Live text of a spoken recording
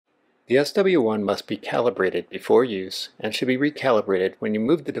The SW1 must be calibrated before use and should be recalibrated when you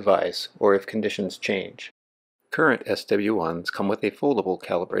move the device or if conditions change. Current SW1s come with a foldable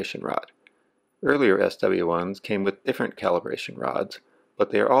calibration rod. Earlier SW1s came with different calibration rods,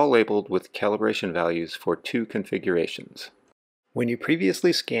 but they are all labeled with calibration values for 2 configurations. When you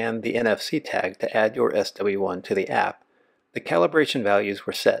previously scanned the NFC tag to add your SW1 to the app, the calibration values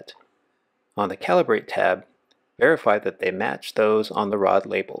were set. On the Calibrate tab, verify that they match those on the rod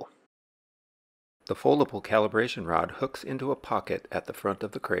label. The foldable calibration rod hooks into a pocket at the front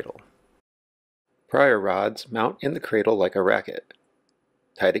of the cradle. Prior rods mount in the cradle like a racket,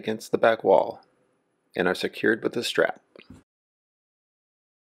 tight against the back wall, and are secured with a strap.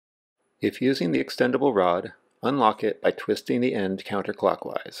 If using the extendable rod, unlock it by twisting the end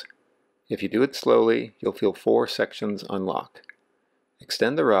counterclockwise. If you do it slowly, you'll feel 4 sections unlock.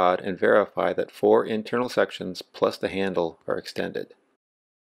 Extend the rod and verify that 4 internal sections plus the handle are extended.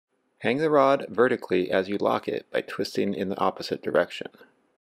 Hang the rod vertically as you lock it by twisting in the opposite direction.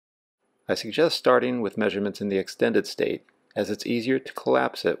 I suggest starting with measurements in the extended state, as it's easier to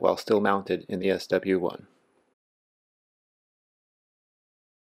collapse it while still mounted in the SW1.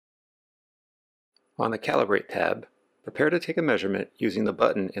 On the Calibrate tab, prepare to take a measurement using the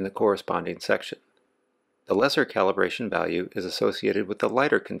button in the corresponding section. The lesser calibration value is associated with the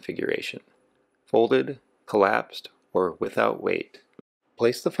lighter configuration, folded, collapsed, or without weight.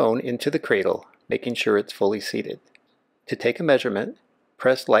 Place the phone into the cradle, making sure it's fully seated. To take a measurement,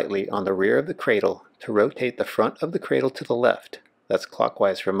 press lightly on the rear of the cradle to rotate the front of the cradle to the left, that's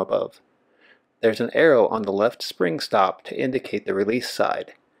clockwise from above. There's an arrow on the left spring stop to indicate the release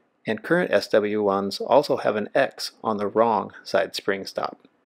side, and current SW1s also have an X on the wrong side spring stop.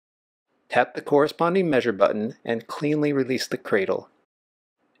 Tap the corresponding measure button and cleanly release the cradle.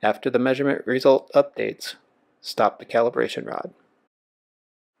 After the measurement result updates, stop the calibration rod.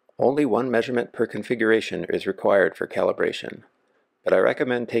 Only 1 measurement per configuration is required for calibration, but I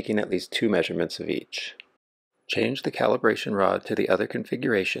recommend taking at least 2 measurements of each. Change the calibration rod to the other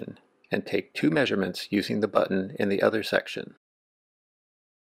configuration and take 2 measurements using the button in the other section.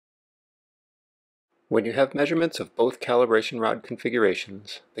 When you have measurements of both calibration rod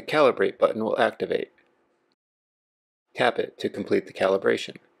configurations, the Calibrate button will activate. Tap it to complete the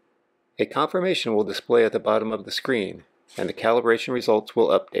calibration. A confirmation will display at the bottom of the screen, and the calibration results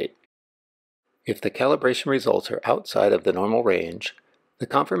will update. If the calibration results are outside of the normal range, the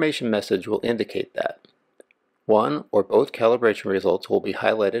confirmation message will indicate that. One or both calibration results will be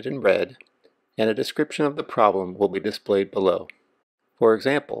highlighted in red, and a description of the problem will be displayed below. For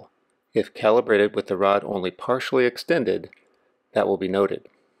example, if calibrated with the rod only partially extended, that will be noted.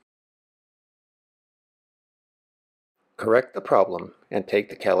 Correct the problem and take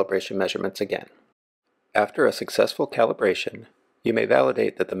the calibration measurements again. After a successful calibration, you may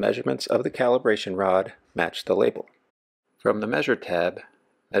validate that the measurements of the calibration rod match the label. From the Measure tab,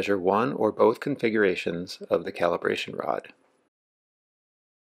 measure 1 or both configurations of the calibration rod.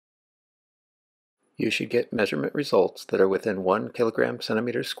 You should get measurement results that are within 1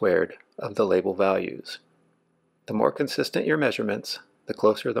 kg/cm squared of the label values. The more consistent your measurements, the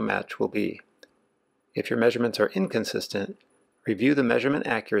closer the match will be. If your measurements are inconsistent, review the measurement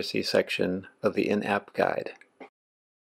accuracy section of the in-app guide.